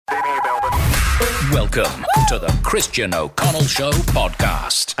Welcome to the Christian O'Connell Show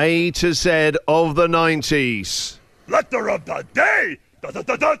podcast. A to Z of the 90s. Letter of the day.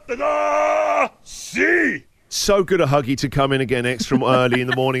 Da-da-da-da-da-da. C. So good a Huggy to come in again extra early in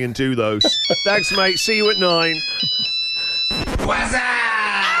the morning and do those. Thanks, mate. See you at 9. What's up?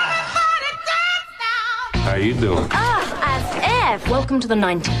 How you doing? As if. Welcome to the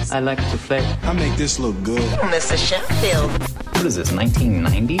 90s. I like to play. I make this look good. Mr. Sheffield. What is this,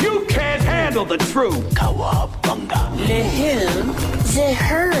 1990? You can't handle the truth. Kawabunga. The him, the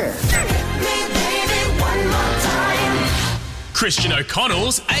her. Christian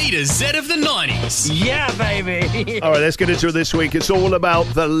O'Connell's A to Z of the 90s. Yeah, baby. All right, let's get into it this week. It's all about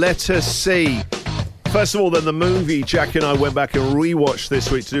the letter C. First of all, then, the movie Jack and I went back and rewatched this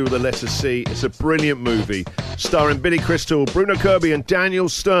week to do with the letter C. It's a brilliant movie starring Billy Crystal, Bruno Kirby and Daniel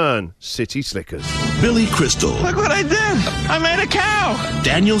Stern. City Slickers. Billy Crystal. Look what I did. I made a cow.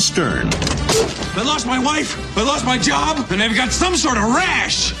 Daniel Stern. I lost my wife, I lost my job, and I've got some sort of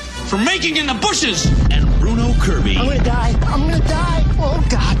rash from making in the bushes. And Bruno Kirby. I'm gonna die. Oh,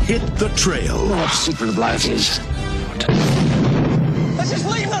 God. Hit the trail. What secret of life is? Let's just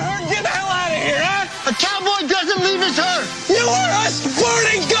leave the herd and get the hell out of here, huh? A cowboy doesn't leave his herd. You are a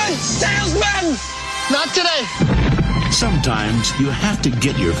sporting goods salesman! Not today. Sometimes you have to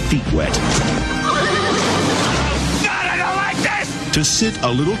get your feet wet. God, I don't like this! To sit a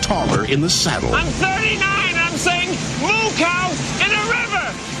little taller in the saddle. I'm 39, I'm saying moo cow in a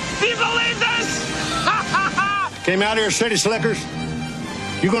river! Do you believe this? Ha ha ha! Came out here, City Slickers.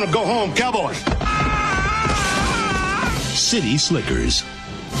 You're gonna go home, cowboys. City Slickers.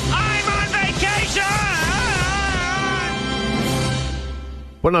 I'm on vacation!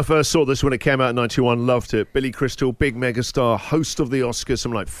 When I first saw this when it came out in 91, loved it. Billy Crystal, big megastar, host of the Oscars,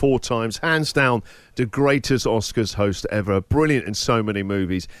 something like 4 times. Hands down, the greatest Oscars host ever. Brilliant in so many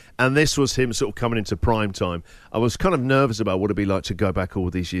movies. And this was him sort of coming into prime time. I was kind of nervous about what it'd be like to go back all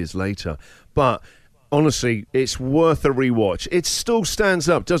these years later. But honestly, it's worth a rewatch. It still stands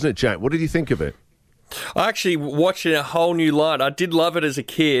up, doesn't it, Jack? What did you think of it? I actually watched it in a whole new light. I did love it as a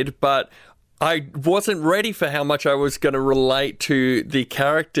kid, but I wasn't ready for how much I was going to relate to the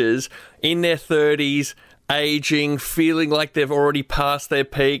characters in their 30s, aging, feeling like they've already passed their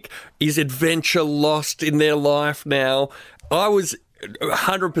peak. Is adventure lost in their life now? I was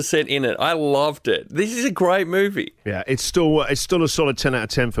 100% in it. I loved it. This is a great movie. Yeah, it's still a solid 10 out of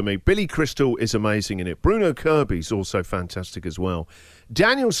 10 for me. Billy Crystal is amazing in it. Bruno Kirby's also fantastic as well.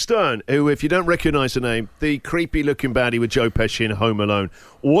 Daniel Stern, who, if you don't recognise the name, the creepy-looking baddie with Joe Pesci in Home Alone,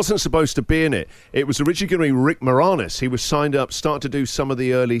 wasn't supposed to be in it. It was originally going to be Rick Moranis. He was signed up, started to do some of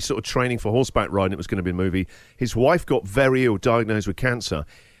the early sort of training for horseback riding. It was going to be a movie. His wife got very ill, diagnosed with cancer.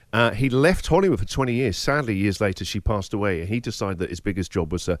 He left Hollywood for 20 years. Sadly, years later, she passed away. He decided that his biggest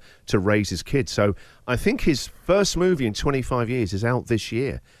job was to raise his kids. So I think his first movie in 25 years is out this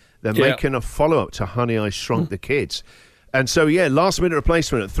year. They're making a follow-up to Honey, I Shrunk the Kids. And so, last-minute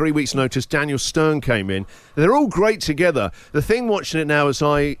replacement at 3 weeks' notice, Daniel Stern came in. They're all great together. The thing watching it now as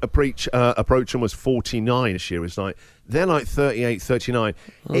I approach almost 49 this year is like, they're like 38, 39.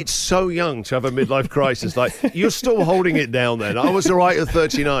 It's so young to have a midlife crisis. Like, you're still holding it down then. I was all right at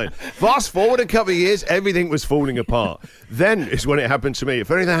 39. Fast forward a couple of years, everything was falling apart. Then is when it happened to me. If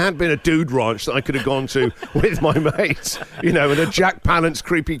only there had been a dude ranch that I could have gone to with my mates, and a Jack Palance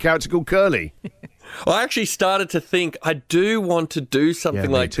creepy character called Curly. I actually started to think I do want to do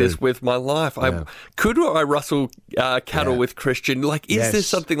something like this with my life. Could I rustle cattle with Christian? Like, is there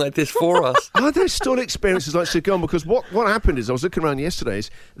something like this for us? Are there still experiences like this going? Because what happened is, I was looking around yesterday,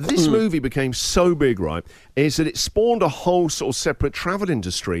 is this movie became so big, right, is that it spawned a whole sort of separate travel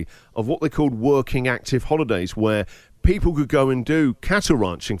industry of what they called working active holidays, where people could go and do cattle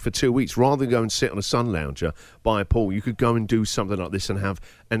ranching for 2 weeks rather than go and sit on a sun lounger by a pool. You could go and do something like this and have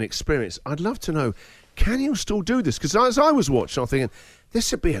an experience. I'd love to know, can you still do this? Because as I was watching, I'm thinking, this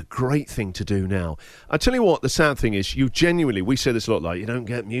would be a great thing to do now. I tell you what, the sad thing is, we say this a lot, like, you don't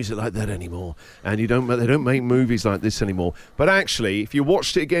get music like that anymore, and they don't make movies like this anymore. But actually, if you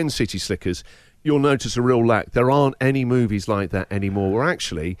watched it again, City Slickers, you'll notice a real lack. There aren't any movies like that anymore. Where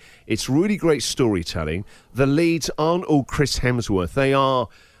actually, it's really great storytelling. The leads aren't all Chris Hemsworth. They are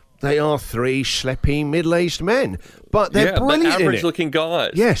 3 schleppy middle-aged men, but they're brilliant in it. Average-looking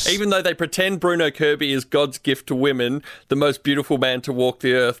guys. Yes. Even though they pretend Bruno Kirby is God's gift to women, the most beautiful man to walk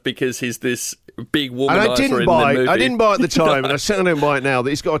the earth because he's this big womanizer and I didn't buy it at the time, and I certainly don't buy it now, that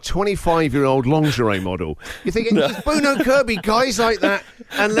he's got a 25-year-old lingerie model. You're thinking, Bruno Kirby, guys like that,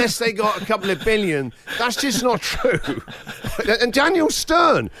 unless they got a couple of billion, that's just not true. And Daniel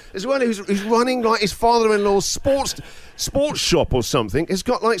Stern, as well, who's running like his father-in-law's sports shop or something, has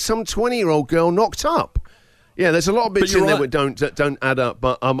got like some 20-year-old girl knocked up. Yeah, there's a lot of bits in there that don't add up,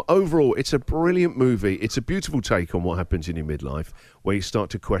 but overall, it's a brilliant movie. It's a beautiful take on what happens in your midlife, where you start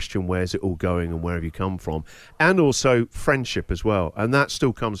to question where's it all going and where have you come from, and also friendship as well, and that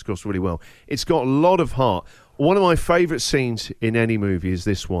still comes across really well. It's got a lot of heart. One of my favourite scenes in any movie is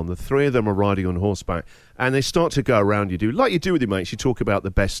this one. The three of them are riding on horseback, and they start to go around you, like you do with your mates. You talk about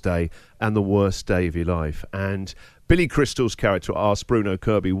the best day and the worst day of your life, and Billy Crystal's character asks Bruno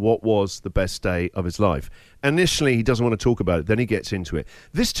Kirby what was the best day of his life. Initially, he doesn't want to talk about it. Then he gets into it.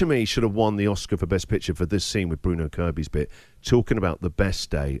 This, to me, should have won the Oscar for Best Picture for this scene with Bruno Kirby's bit, talking about the best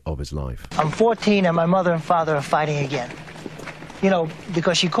day of his life. I'm 14 and my mother and father are fighting again. You know,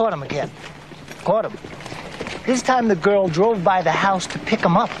 because she caught him again. Caught him. This time the girl drove by the house to pick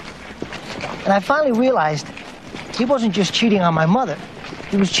him up. And I finally realized he wasn't just cheating on my mother.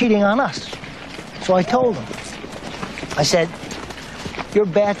 He was cheating on us. So I told him. I said, you're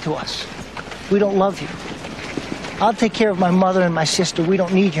bad to us. We don't love you. I'll take care of my mother and my sister. We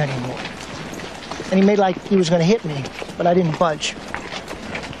don't need you anymore. And he made like he was going to hit me, but I didn't budge.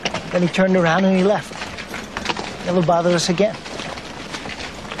 Then he turned around and he left. Never bothered us again.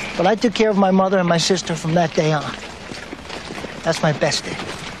 But I took care of my mother and my sister from that day on. That's my best day.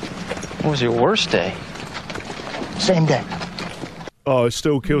 What was your worst day? Same day. Oh, it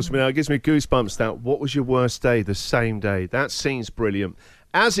still kills me now. It gives me goosebumps. That what was your worst day? The same day. That scene's brilliant.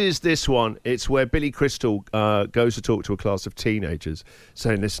 As is this one. It's where Billy Crystal goes to talk to a class of teenagers,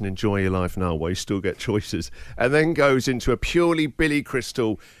 saying, listen, enjoy your life now while you still get choices, and then goes into a purely Billy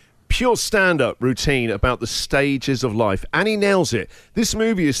Crystal, pure stand-up routine about the stages of life, and he nails it. This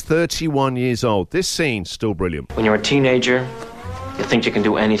movie is 31 years old. This scene's still brilliant. When you're a teenager, you think you can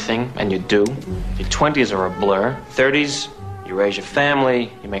do anything, and you do. Your 20s are a blur. 30s, you raise your family,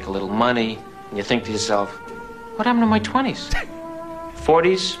 you make a little money, and you think to yourself, what happened to my 20s?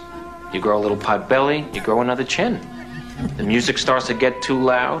 40s, you grow a little pot belly, you grow another chin. The music starts to get too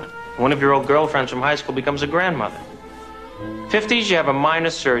loud. One of your old girlfriends from high school becomes a grandmother. 50s, you have a minor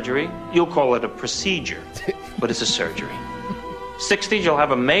surgery. You'll call it a procedure, but it's a surgery. 60s, you'll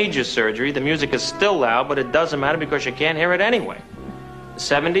have a major surgery. The music is still loud, but it doesn't matter because you can't hear it anyway. The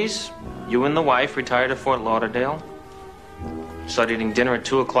 70s, you and the wife retire to Fort Lauderdale. Start eating dinner at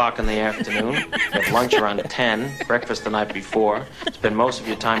 2 o'clock in the afternoon. Have lunch around 10, breakfast the night before. Spend most of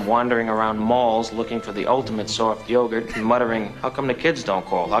your time wandering around malls looking for the ultimate soft yogurt and muttering, how come the kids don't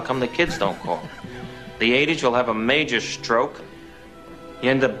call? How come the kids don't call? The 80s, you'll have a major stroke. You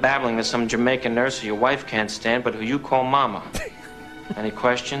end up babbling to some Jamaican nurse who your wife can't stand, but who you call Mama. Any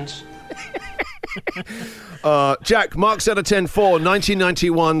questions? Jack, marks out of 10 for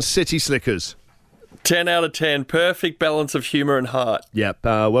 1991 City Slickers. 10 out of 10. Perfect balance of humour and heart. Yep,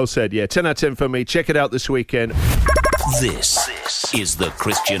 well said. Yeah, 10 out of 10 for me. Check it out this weekend. This is the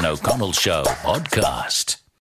Christian O'Connell Show podcast.